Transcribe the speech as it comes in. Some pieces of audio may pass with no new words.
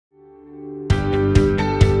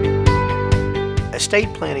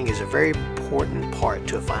Estate planning is a very important part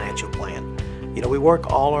to a financial plan. You know, we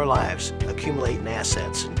work all our lives accumulating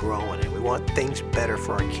assets and growing, and we want things better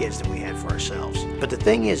for our kids than we had for ourselves. But the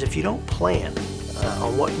thing is, if you don't plan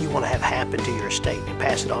on what you want to have happen to your estate and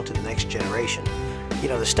pass it on to the next generation, you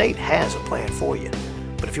know, the state has a plan for you.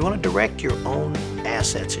 But if you want to direct your own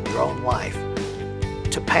assets in your own life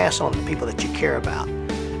to pass on to the people that you care about,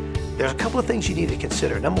 there's a couple of things you need to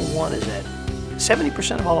consider. Number one is that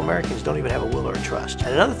 70% of all Americans don't even have a will or a trust.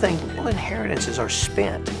 And another thing, will inheritances are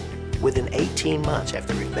spent within 18 months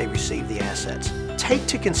after they receive the assets. Take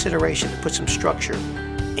to consideration to put some structure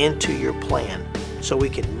into your plan so we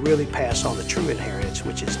can really pass on the true inheritance,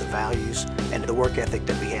 which is the values and the work ethic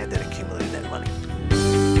that we had that accumulated